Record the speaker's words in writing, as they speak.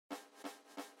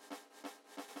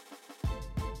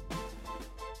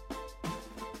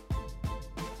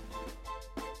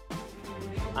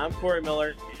I'm Corey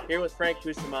Miller, here with Frank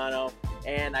Cusimano,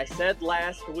 and I said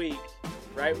last week,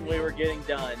 right when we were getting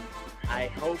done, I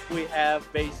hope we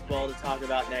have baseball to talk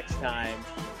about next time.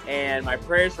 And my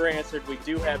prayers were answered. We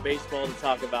do have baseball to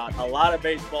talk about, a lot of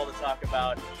baseball to talk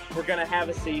about. We're going to have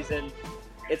a season.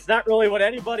 It's not really what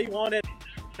anybody wanted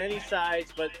on any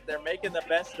sides, but they're making the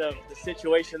best of the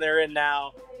situation they're in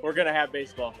now. We're going to have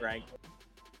baseball, Frank.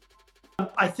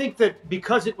 I think that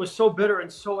because it was so bitter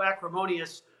and so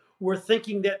acrimonious, we're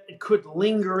thinking that it could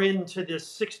linger into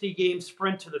this 60-game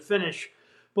sprint to the finish.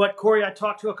 But, Corey, I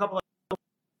talked to a couple of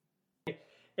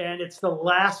and it's the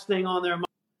last thing on their mind.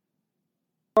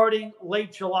 Starting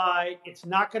late July, it's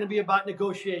not going to be about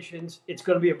negotiations. It's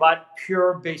going to be about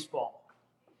pure baseball.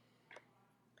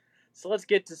 So let's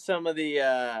get to some of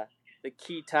the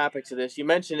key topics of this. You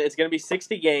mentioned it's going to be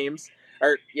 60 games.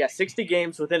 60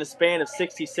 games within a span of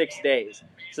 66 days.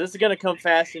 So this is going to come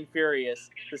fast and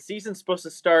furious. The season's supposed to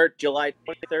start July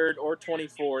 23rd or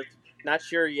 24th. Not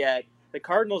sure yet. The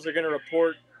Cardinals are going to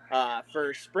report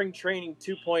for spring training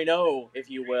 2.0, if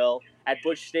you will, at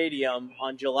Busch Stadium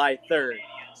on July 3rd.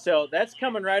 So that's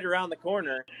coming right around the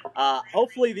corner.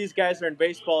 Hopefully these guys are in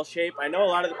baseball shape. I know a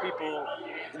lot of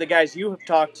the guys you have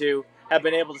talked to, have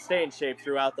been able to stay in shape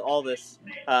throughout all this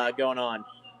going on.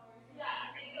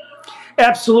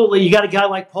 Absolutely. You got a guy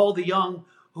like Paul DeJong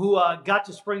who got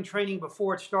to spring training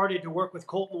before it started to work with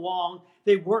Colton Wong.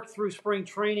 They worked through spring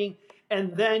training.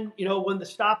 And then, when the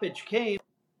stoppage came,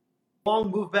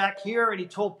 Wong moved back here and he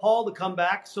told Paul to come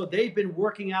back. So they've been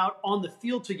working out on the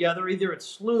field together, either at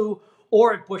SLU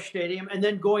or at Busch Stadium, and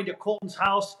then going to Colton's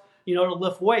house, to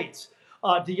lift weights.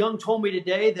 DeJong told me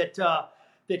today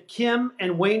that Kim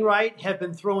and Wainwright have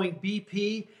been throwing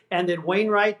BP and that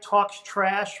Wainwright talks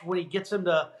trash when he gets him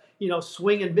to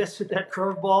swing and miss at that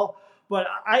curveball. But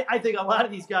I think a lot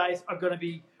of these guys are going to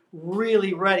be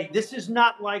really ready. This is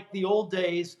not like the old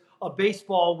days of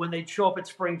baseball when they'd show up at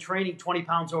spring training 20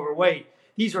 pounds overweight.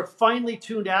 These are finely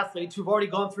tuned athletes who've already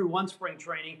gone through one spring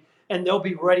training, and they'll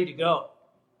be ready to go.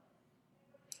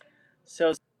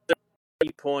 So,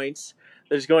 points.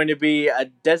 There's going to be a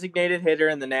designated hitter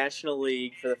in the National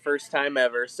League for the first time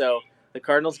ever. So the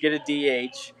Cardinals get a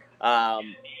DH.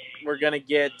 We're going to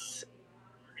get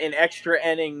in extra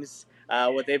innings,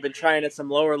 what they've been trying at some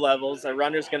lower levels. A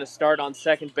runner's going to start on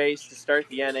second base to start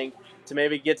the inning to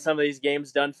maybe get some of these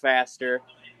games done faster.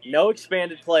 No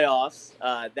expanded playoffs.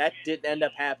 That didn't end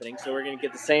up happening, so we're going to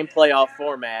get the same playoff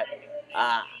format.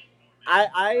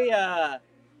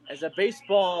 As a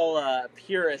baseball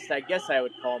purist, I guess I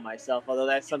would call myself, although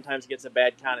that sometimes gets a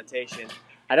bad connotation.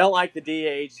 I don't like the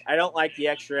DH. I don't like the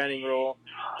extra inning rule,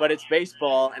 but it's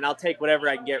baseball, and I'll take whatever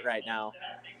I can get right now.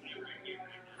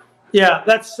 Yeah,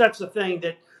 that's the thing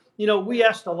that, we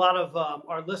asked a lot of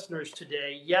our listeners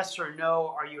today, yes or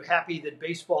no, are you happy that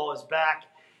baseball is back?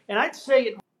 And I'd say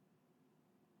it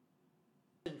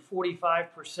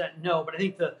 45% no, but I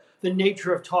think the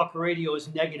nature of talk radio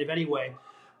is negative anyway.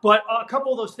 But a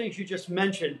couple of those things you just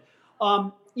mentioned,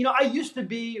 I used to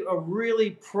be a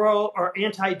really pro or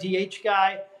anti-DH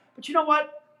guy, but you know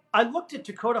what? I looked at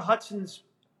Dakota Hudson's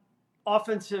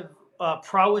offensive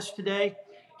prowess today.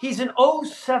 He's an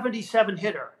 .077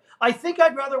 hitter. I think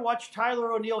I'd rather watch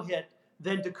Tyler O'Neill hit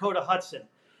than Dakota Hudson.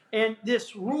 And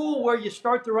this rule where you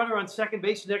start the runner on second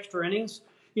base in extra innings,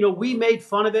 we made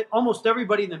fun of it. Almost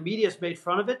everybody in the media has made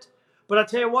fun of it. But I'll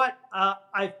tell you what,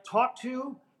 I've talked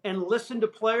to and listened to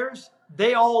players.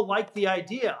 They all like the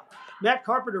idea. Matt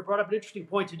Carpenter brought up an interesting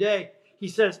point today. He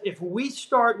says, if we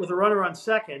start with a runner on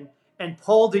second and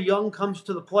Paul DeJong comes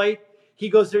to the plate, he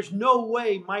goes, there's no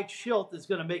way Mike Shildt is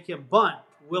going to make him bunt,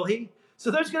 will he?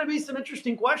 So there's going to be some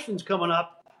interesting questions coming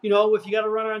up. If you got a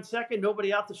runner on second,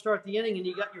 nobody out to start the inning, and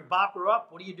you got your bopper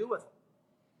up, what do you do with him?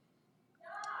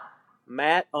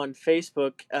 Matt on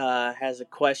Facebook has a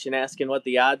question asking what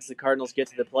the odds the Cardinals get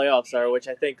to the playoffs are, which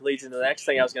I think leads into the next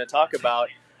thing I was going to talk about.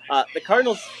 The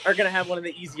Cardinals are going to have one of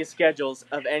the easiest schedules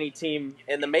of any team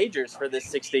in the majors for this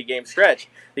 60-game stretch.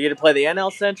 They get to play the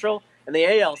NL Central and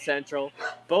the AL Central,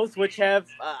 both which have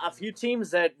a few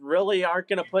teams that really aren't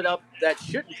going to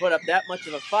shouldn't put up that much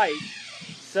of a fight.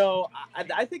 So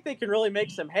I think they can really make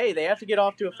some hay. They have to get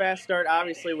off to a fast start,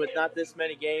 obviously, with not this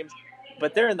many games,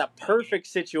 but they're in the perfect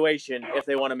situation if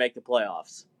they want to make the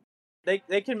playoffs.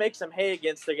 They can make some hay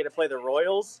against, they're going to play the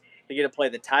Royals, they get to play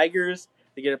the Tigers,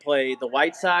 they get to play the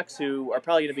White Sox, who are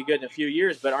probably going to be good in a few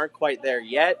years, but aren't quite there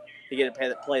yet. They get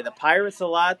to play the Pirates a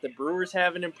lot. The Brewers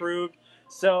haven't improved.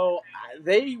 So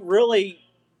they really,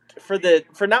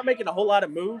 for not making a whole lot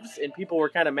of moves, and people were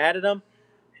kind of mad at them,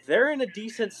 they're in a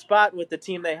decent spot with the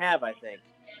team they have, I think.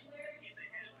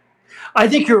 I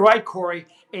think you're right, Corey.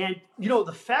 And,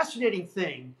 the fascinating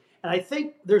thing, and I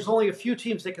think there's only a few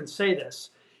teams that can say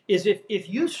this, is if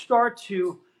you start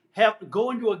to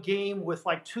go into a game with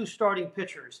like two starting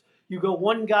pitchers, you go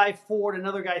one guy forward,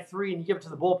 another guy three, and you give it to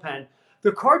the bullpen.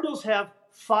 The Cardinals have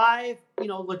five,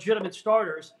 legitimate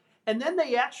starters, and then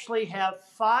they actually have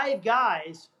five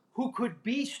guys who could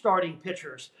be starting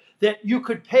pitchers that you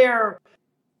could pair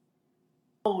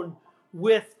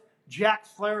with Jack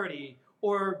Flaherty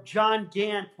or John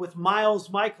Gant with Miles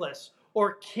Michaelis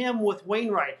or Kim with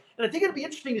Wainwright. And I think it'd be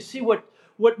interesting to see what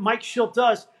Mike Shildt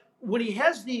does when he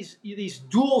has these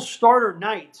dual starter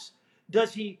nights.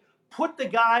 Does he put the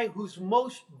guy who's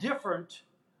most different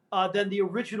than the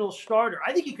original starter?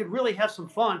 I think he could really have some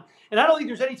fun. And I don't think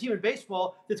there's any team in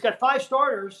baseball that's got five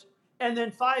starters and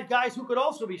then five guys who could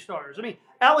also be starters. I mean,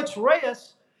 Alex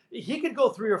Reyes, he could go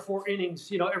 3 or 4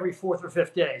 innings, every fourth or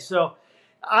fifth day. So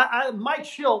Mike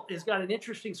Shildt has got an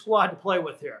interesting squad to play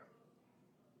with here.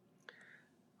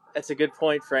 That's a good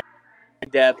point, Frank.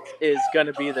 Depth is going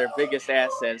to be their biggest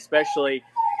asset, especially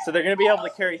so they're going to be able to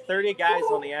carry 30 guys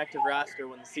on the active roster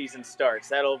when the season starts.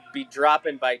 That'll be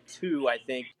dropping by 2, I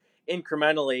think,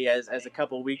 incrementally as a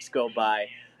couple weeks go by.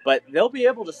 But they'll be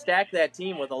able to stack that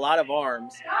team with a lot of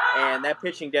arms, and that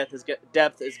pitching depth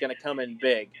is going to come in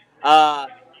big.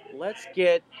 Let's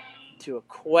get to a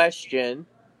question.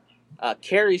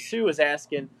 Carrie Sue is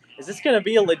asking, is this going to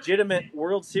be a legitimate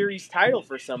World Series title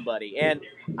for somebody? And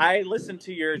I listened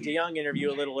to your DeYoung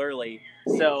interview a little early,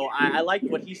 so I liked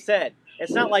what he said.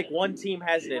 It's not like one team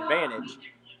has an advantage.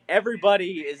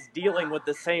 Everybody is dealing with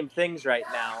the same things right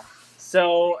now.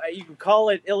 So you can call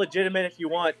it illegitimate if you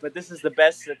want, but this is the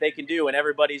best that they can do, and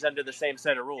everybody's under the same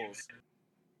set of rules.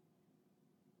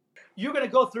 You're going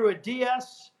to go through a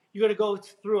DS. You're going to go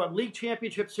through a League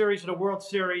Championship Series and a World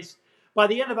Series. By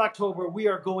the end of October, we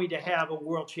are going to have a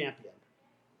world champion.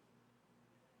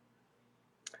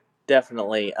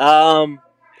 Definitely.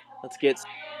 Let's get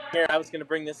here. I was going to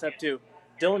bring this up too.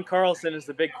 Dylan Carlson is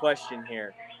the big question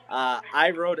here.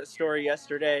 I wrote a story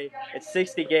yesterday. It's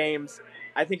 60 games.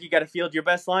 I think you got to field your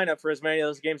best lineup for as many of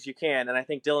those games you can, and I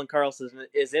think Dylan Carlson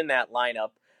is in that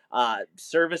lineup.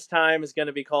 Service time is going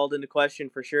to be called into question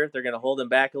for sure if they're going to hold him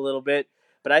back a little bit.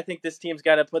 But I think this team's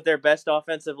got to put their best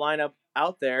offensive lineup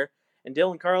out there, and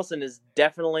Dylan Carlson is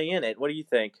definitely in it. What do you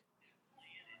think?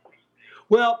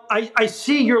 Well, I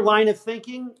see your line of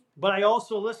thinking, but I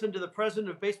also listened to the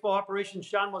president of baseball operations,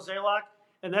 Sean Mozeliak,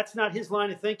 and that's not his line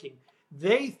of thinking.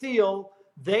 They feel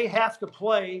they have to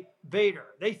play Bader.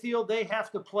 They feel they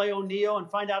have to play O'Neill and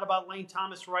find out about Lane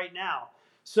Thomas right now.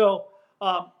 So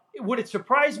would it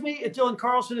surprise me if Dylan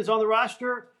Carlson is on the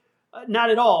roster? Not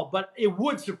at all, but it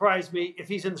would surprise me if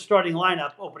he's in the starting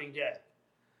lineup opening day.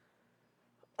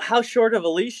 How short of a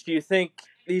leash do you think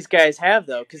these guys have,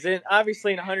 though? Because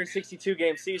obviously in a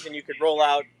 162-game season, you could roll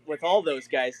out with all those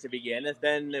guys to begin. If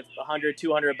 100,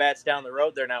 200 bats down the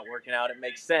road they're not working out, it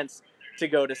makes sense to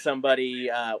go to somebody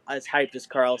as hyped as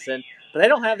Carlson. But they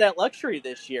don't have that luxury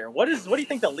this year. What do you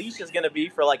think the leash is going to be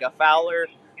for like a Fowler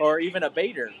or even a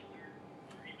Bader?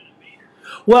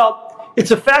 Well,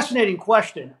 it's a fascinating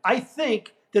question. I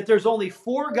think that there's only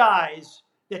 4 guys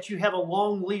that you have a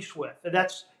long leash with, and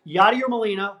that's Yadier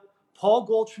Molina, Paul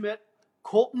Goldschmidt,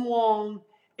 Colton Wong,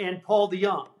 and Paul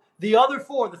DeYoung. The other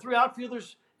 4, the 3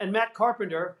 outfielders and Matt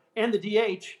Carpenter and the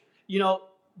DH,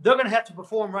 they're going to have to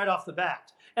perform right off the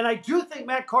bat. And I do think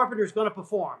Matt Carpenter is going to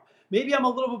perform. Maybe I'm a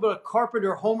little bit of a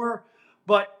Carpenter homer,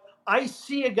 but I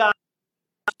see a guy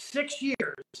 6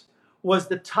 years was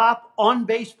the top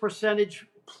on-base percentage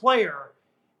player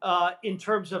in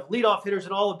terms of leadoff hitters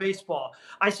in all of baseball.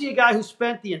 I see a guy who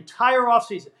spent the entire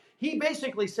offseason. He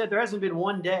basically said there hasn't been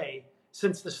one day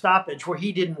since the stoppage where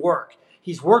he didn't work.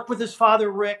 He's worked with his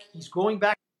father, Rick. He's going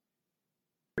back.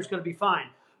 It's going to be fine.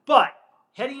 But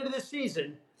heading into this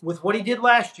season, with what he did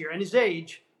last year and his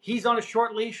age, he's on a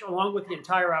short leash along with the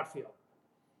entire outfield.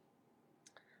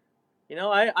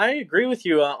 I agree with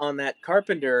you on that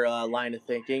Carpenter line of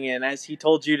thinking. And as he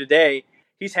told you today,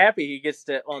 he's happy he gets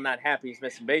to, well, not happy he's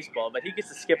missing baseball, but he gets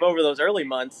to skip over those early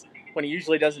months when he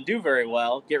usually doesn't do very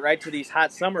well, get right to these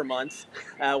hot summer months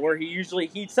where he usually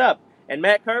heats up. And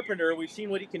Matt Carpenter, we've seen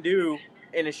what he can do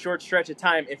in a short stretch of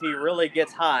time if he really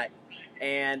gets hot.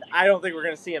 And I don't think we're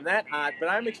going to see him that hot, but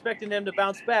I'm expecting him to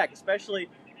bounce back, especially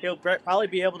he'll probably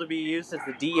be able to be used as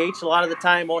the DH a lot of the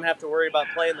time, won't have to worry about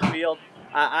playing the field.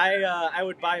 I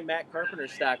would buy Matt Carpenter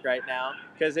stock right now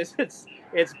because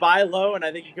it's buy low, and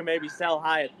I think you can maybe sell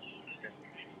high.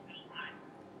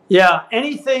 Yeah,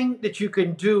 anything that you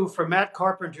can do for Matt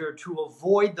Carpenter to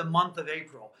avoid the month of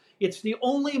April. It's the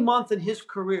only month in his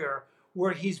career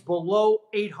where he's below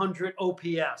 800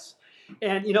 OPS.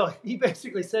 And, he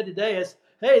basically said today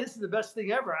hey, this is the best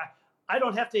thing ever. I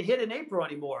don't have to hit in April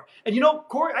anymore. And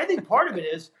Corey, I think part of it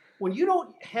is when you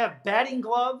don't have batting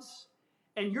gloves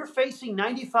and you're facing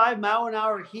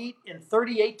 95-mile-an-hour heat in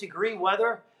 38-degree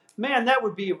weather, man, that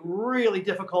would be really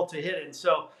difficult to hit in.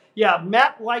 So, yeah,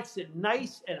 Matt likes it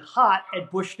nice and hot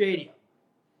at Busch Stadium.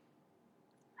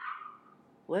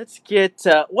 Let's get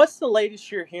what's the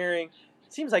latest you're hearing?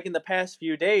 It seems like in the past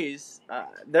few days,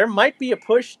 there might be a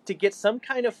push to get some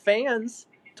kind of fans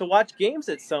to watch games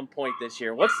at some point this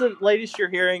year. What's the latest you're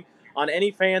hearing on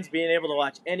any fans being able to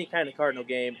watch any kind of Cardinal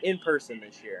game in person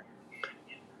this year?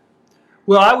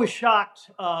 Well, I was shocked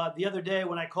the other day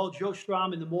when I called Joe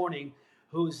Strom in the morning,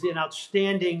 who's an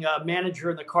outstanding manager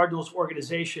in the Cardinals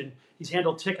organization. He's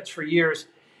handled tickets for years.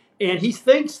 And he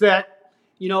thinks that,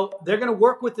 they're going to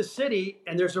work with the city,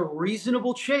 and there's a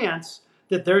reasonable chance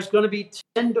that there's going to be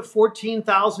 10 to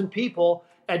 14,000 people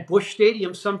at Busch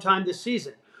Stadium sometime this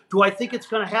season. Do I think it's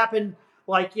going to happen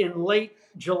like in late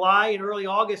July and early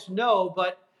August? No,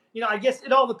 but I guess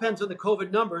it all depends on the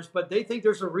COVID numbers, but they think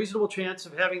there's a reasonable chance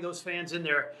of having those fans in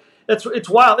there. It's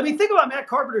wild. I mean, think about Matt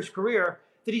Carpenter's career,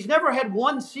 that he's never had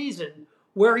one season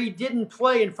where he didn't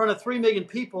play in front of 3 million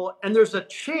people, and there's a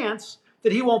chance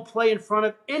that he won't play in front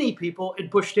of any people at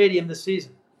Busch Stadium this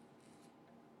season.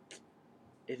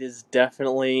 It is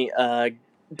definitely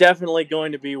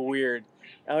going to be weird.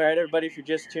 All right, everybody, if you're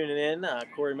just tuning in,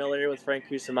 Corey Miller here with Frank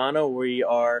Cusimano. We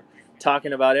are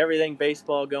talking about everything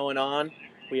baseball going on.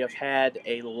 We have had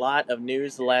a lot of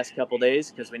news the last couple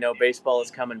days because we know baseball is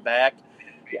coming back.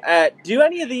 Do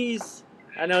any of these,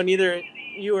 I know neither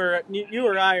you or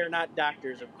I are not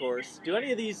doctors, of course. Do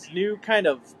any of these new kind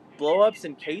of blow-ups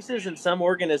and cases in some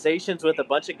organizations with a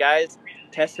bunch of guys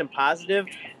testing positive,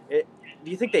 do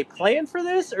you think they plan for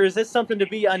this, or is this something to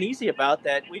be uneasy about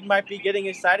that we might be getting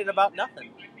excited about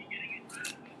nothing?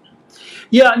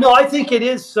 Yeah, no, I think it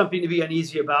is something to be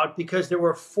uneasy about because there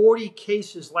were 40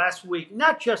 cases last week,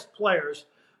 not just players,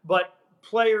 but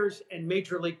players and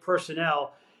major league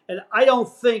personnel. And I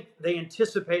don't think they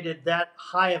anticipated that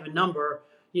high of a number,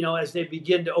 as they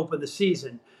begin to open the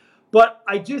season. But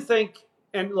I do think,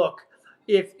 and look,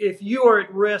 if you are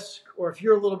at risk or if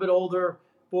you're a little bit older,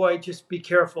 boy, just be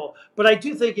careful. But I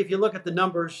do think if you look at the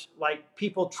numbers, like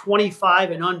people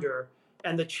 25 and under,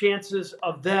 and the chances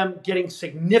of them getting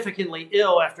significantly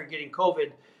ill after getting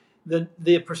COVID,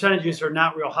 the percentages are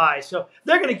not real high. So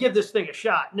they're going to give this thing a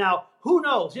shot. Now, who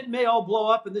knows? It may all blow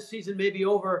up and this season may be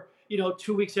over,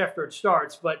 2 weeks after it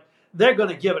starts, but they're going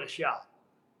to give it a shot.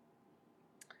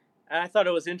 I thought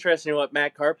it was interesting what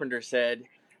Matt Carpenter said.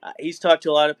 He's talked to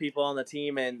a lot of people on the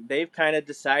team, and they've kind of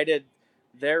decided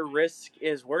their risk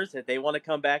is worth it. They want to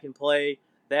come back and play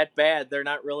that bad. They're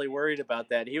not really worried about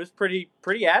that. He was pretty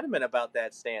adamant about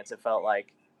that stance, it felt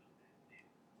like.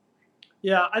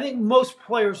 Yeah, I think most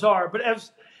players are. But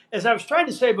as I was trying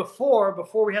to say before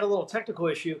we had a little technical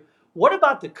issue, what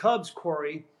about the Cubs,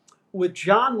 Corey, with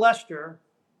John Lester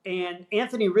and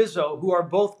Anthony Rizzo, who are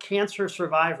both cancer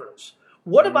survivors?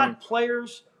 What about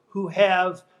players who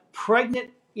have pregnant,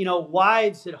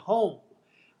 wives at home?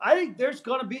 I think there's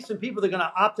going to be some people that are going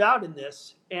to opt out in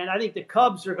this. And I think the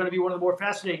Cubs are going to be one of the more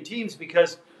fascinating teams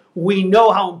because we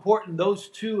know how important those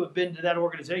two have been to that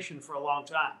organization for a long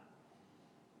time.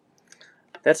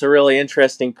 That's a really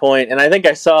interesting point. And I think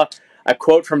I saw a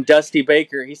quote from Dusty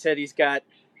Baker. He said he's got,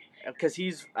 because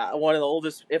he's one of the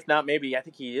oldest, if not maybe, I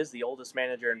think he is the oldest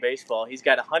manager in baseball. He's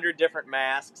got 100 different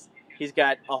masks. He's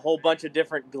got a whole bunch of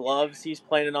different gloves he's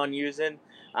planning on using.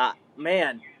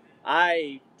 Man,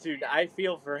 I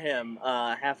feel for him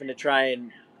having to try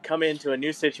and come into a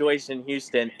new situation in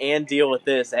Houston and deal with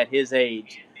this at his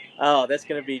age. Oh, that's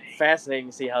going to be fascinating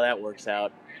to see how that works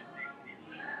out.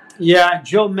 Yeah,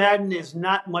 Joe Madden is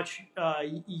not much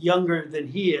younger than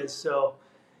he is. So,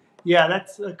 yeah,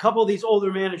 that's a couple of these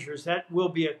older managers. That will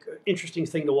be an interesting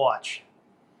thing to watch.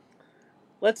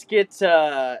 Let's get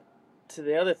to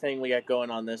the other thing we got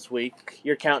going on this week.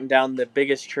 You're counting down the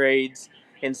biggest trades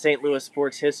in St. Louis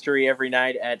sports history every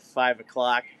night at 5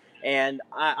 o'clock. And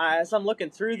as I'm looking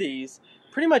through these,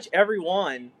 pretty much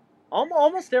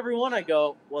almost every one, I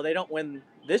go, well, they don't win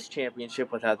this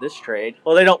championship without this trade.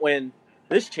 Well, they don't win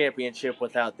this championship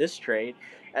without this trade.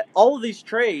 All of these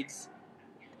trades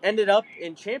ended up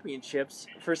in championships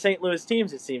for St. Louis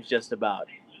teams, it seems, just about.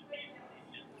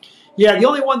 Yeah, the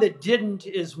only one that didn't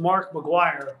is Mark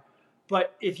McGwire.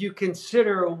 But if you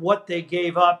consider what they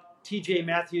gave up, T.J.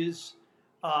 Matthews,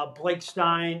 Blake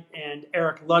Stein, and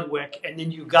Eric Ludwig, and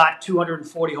then you got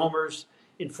 240 homers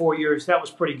in 4 years, that was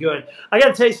pretty good. I got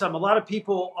to tell you something. A lot of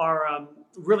people are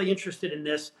really interested in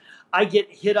this. I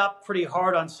get hit up pretty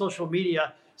hard on social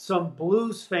media. Some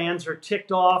Blues fans are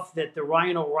ticked off that the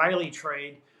Ryan O'Reilly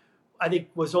trade I think,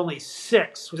 was only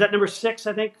 6. Was that number 6,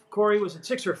 I think, Corey? Was it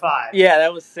 6 or 5? Yeah,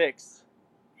 that was 6.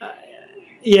 Uh,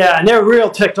 yeah, and they're real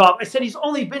ticked off. I said, he's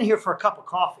only been here for a cup of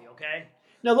coffee, okay?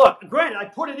 Now, look, granted, I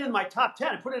put it in my top 10.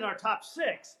 I put it in our top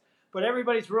 6, but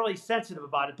everybody's really sensitive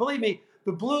about it. Believe me,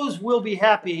 the Blues will be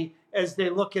happy as they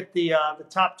look at the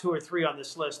top 2 or 3 on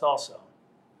this list also.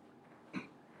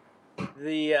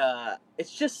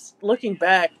 It's just looking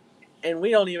back, and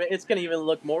it's going to even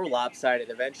look more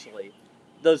lopsided eventually.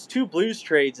 Those 2 Blues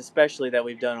trades, especially, that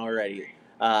we've done already.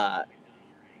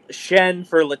 Schenn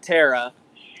for Laterra,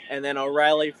 and then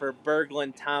O'Reilly for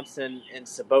Berglund, Thompson, and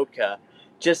Sobotka.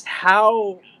 Just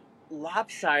how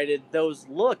lopsided those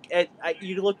look.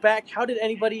 You look back, how did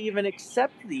anybody even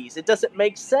accept these? It doesn't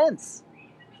make sense.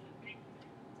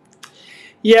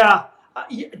 Yeah.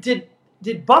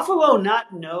 Did Buffalo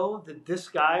not know that this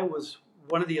guy was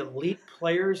one of the elite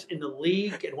players in the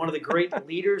league and one of the great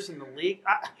leaders in the league?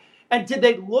 And did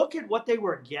they look at what they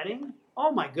were getting?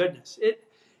 Oh, my goodness.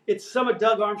 It's some of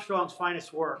Doug Armstrong's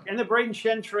finest work. And the Braden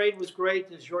Schenn trade was great,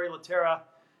 as Jori Laterra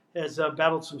has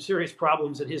battled some serious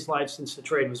problems in his life since the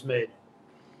trade was made.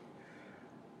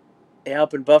 Yeah,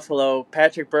 up in Buffalo,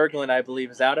 Patrick Berglund, I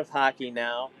believe, is out of hockey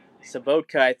now.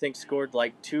 Sobotka, I think, scored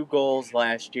like 2 goals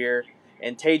last year.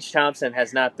 And Tage Thompson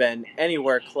has not been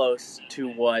anywhere close to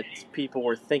what people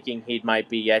were thinking he might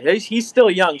be yet. He's still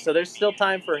young, so there's still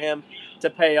time for him to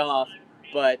pay off.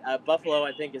 But Buffalo,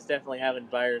 I think, is definitely having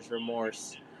buyer's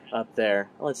remorse up there.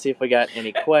 Let's see if we got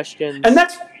any questions. And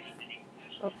that's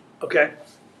okay.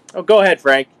 Oh, go ahead,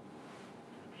 Frank.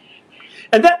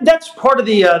 And that's part of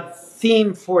the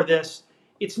theme for this.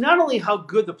 It's not only how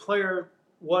good the player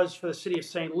was for the city of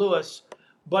St. Louis,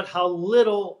 but how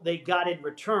little they got in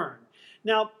return.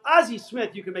 Now, Ozzie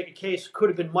Smith, you can make a case, could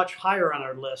have been much higher on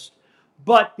our list.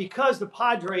 But because the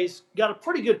Padres got a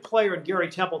pretty good player in Gary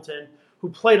Templeton, who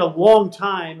played a long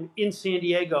time in San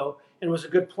Diego and was a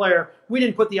good player, we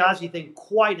didn't put the Ozzie thing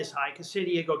quite as high because San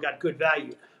Diego got good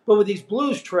value. But with these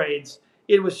Blues trades,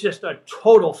 it was just a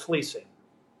total fleecing.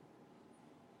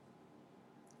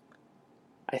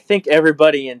 I think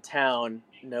everybody in town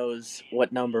knows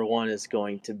what number 1 is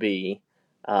going to be,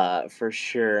 for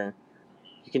sure.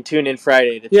 You can tune in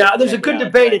Friday to check there's a good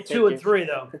debate at 2 and 3,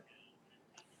 though.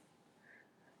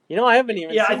 I haven't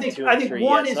even seen 2 and 3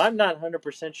 yet, so I'm not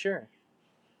 100% sure.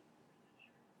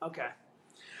 Okay.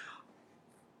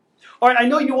 All right, I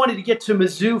know you wanted to get to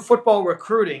Mizzou football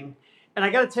recruiting, and I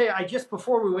got to tell you,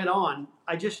 before we went on,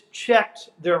 I just checked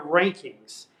their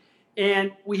rankings.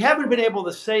 And we haven't been able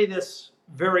to say this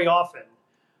very often,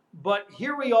 but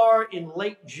here we are in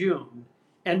late June,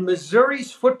 and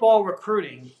Missouri's football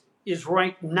recruiting is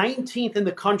ranked 19th in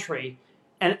the country,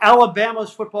 and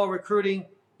Alabama's football recruiting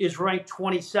is ranked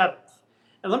 27th.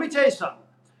 And let me tell you something.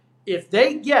 If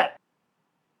they get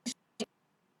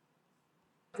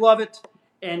Lovett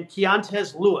and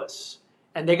Keontez Lewis,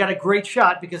 and they got a great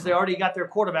shot because they already got their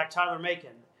quarterback, Tyler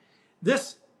Macon,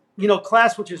 this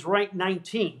class, which is ranked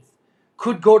 19th,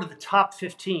 could go to the top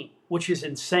 15, which is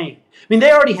insane. I mean,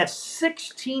 they already have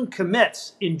 16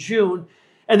 commits in June,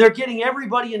 and they're getting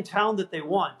everybody in town that they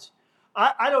want.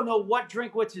 I don't know what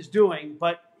Drinkwitz is doing,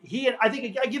 but I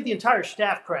think I give the entire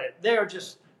staff credit.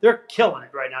 They're killing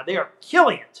it right now. They are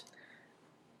killing it.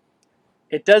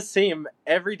 It does seem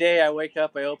every day I wake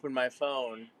up, I open my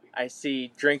phone, I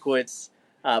see Drinkwitz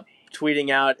tweeting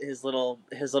out his little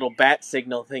bat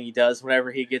signal thing he does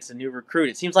whenever he gets a new recruit.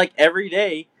 It seems like every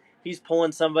day he's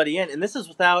pulling somebody in, and this is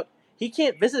he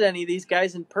can't visit any of these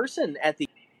guys in person at the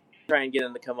try and get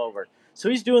them to come over. So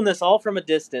he's doing this all from a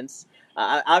distance.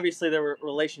 Obviously, there were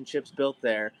relationships built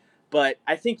there, but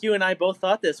I think you and I both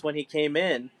thought this when he came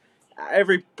in.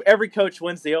 Every coach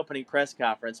wins the opening press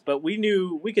conference, but we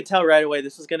could tell right away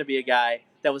this was going to be a guy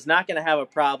that was not going to have a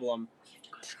problem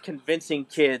convincing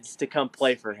kids to come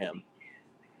play for him.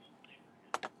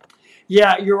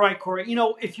 Yeah, you're right, Corey.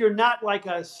 If you're not like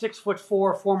a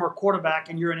 6'4" former quarterback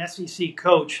and you're an SEC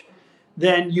coach,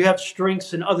 then you have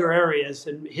strengths in other areas,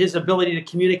 and his ability to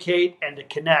communicate and to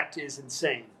connect is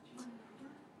insane.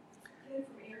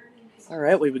 All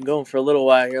right, we've been going for a little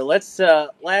while here. Let's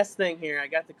last thing here. I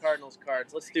got the Cardinals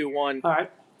cards. Let's do one. All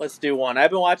right. Let's do one.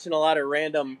 I've been watching a lot of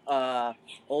random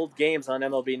old games on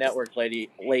MLB Network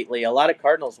lately. A lot of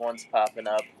Cardinals ones popping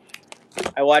up.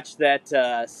 I watched that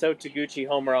So Taguchi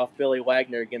homer off Billy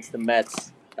Wagner against the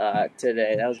Mets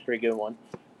today. That was a pretty good one.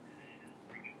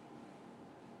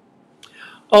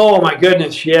 Oh, my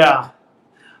goodness, yeah.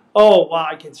 Oh, wow,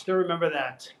 I can still remember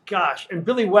that. Gosh, and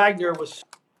Billy Wagner was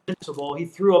invincible. He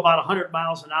threw about 100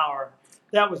 miles an hour.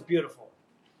 That was beautiful.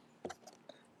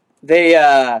 They,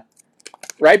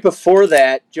 right before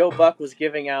that, Joe Buck was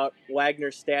giving out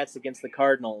Wagner's stats against the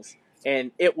Cardinals.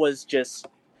 and it was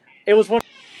one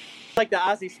like the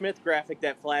Ozzie Smith graphic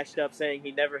that flashed up saying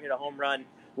he never hit a home run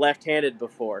left-handed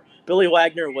before. Billy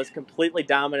Wagner was completely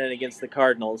dominant against the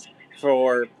Cardinals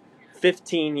for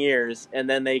 15 years, and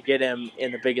then they get him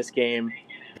in the biggest game.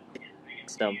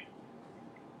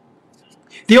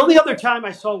 The only other time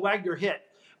I saw Wagner hit,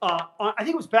 I think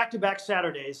it was back-to-back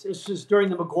Saturdays. This was during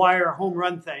the McGuire home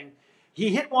run thing. He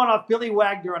hit one off Billy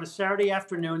Wagner on a Saturday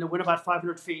afternoon that went about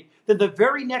 500 feet. Then the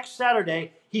very next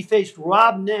Saturday, he faced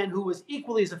Rob Nen, who was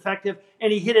equally as effective,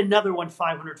 and he hit another one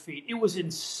 500 feet. It was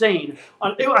insane.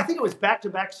 I think it was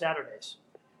back-to-back Saturdays.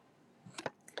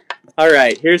 All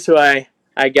right, here's who I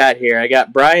got here. I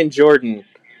got Brian Jordan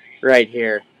right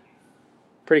here.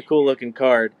 Pretty cool-looking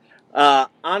card.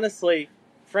 Honestly,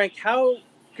 Frank, how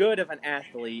good of an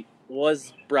athlete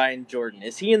was Brian Jordan?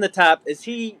 Is he in the top? Is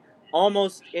he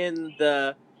almost in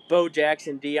the Bo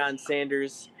Jackson, Deion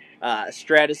Sanders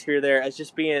stratosphere there as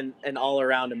just being an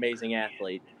all-around amazing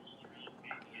athlete?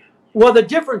 Well, the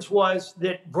difference was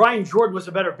that Brian Jordan was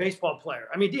a better baseball player.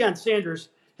 I mean, Deion Sanders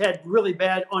had really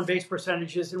bad on-base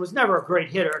percentages and was never a great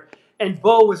hitter. And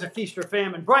Bo was a feast or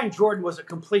famine. Brian Jordan was a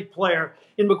complete player.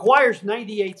 In McGuire's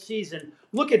 98 season,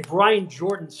 look at Brian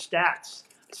Jordan's stats.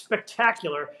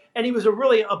 Spectacular. And he was a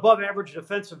really above-average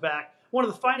defensive back. One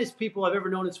of the finest people I've ever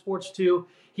known in sports, too.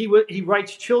 He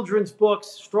writes children's books,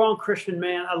 strong Christian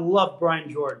man. I love Brian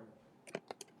Jordan.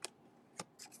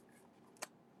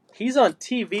 He's on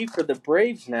TV for the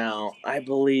Braves now, I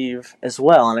believe, as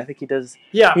well. And I think he does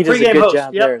a good host.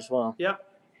 job there as well. Yep.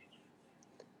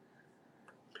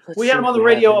 We had him on the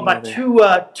radio about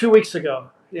 2 weeks ago.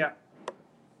 Yeah.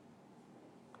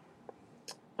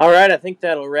 All right, I think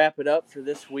that'll wrap it up for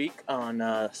this week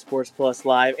on Sports Plus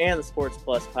Live and the Sports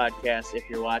Plus podcast if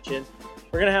you're watching.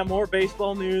 We're going to have more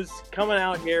baseball news coming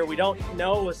out here. We don't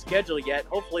know a schedule yet.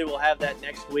 Hopefully we'll have that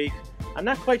next week. I'm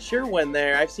not quite sure when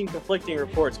there. I've seen conflicting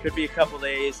reports. Could be a couple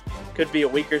days, could be a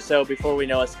week or so before we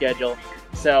know a schedule.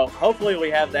 So hopefully we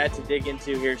have that to dig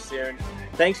into here soon.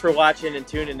 Thanks for watching and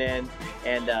tuning in,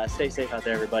 and stay safe out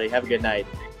there, everybody. Have a good night.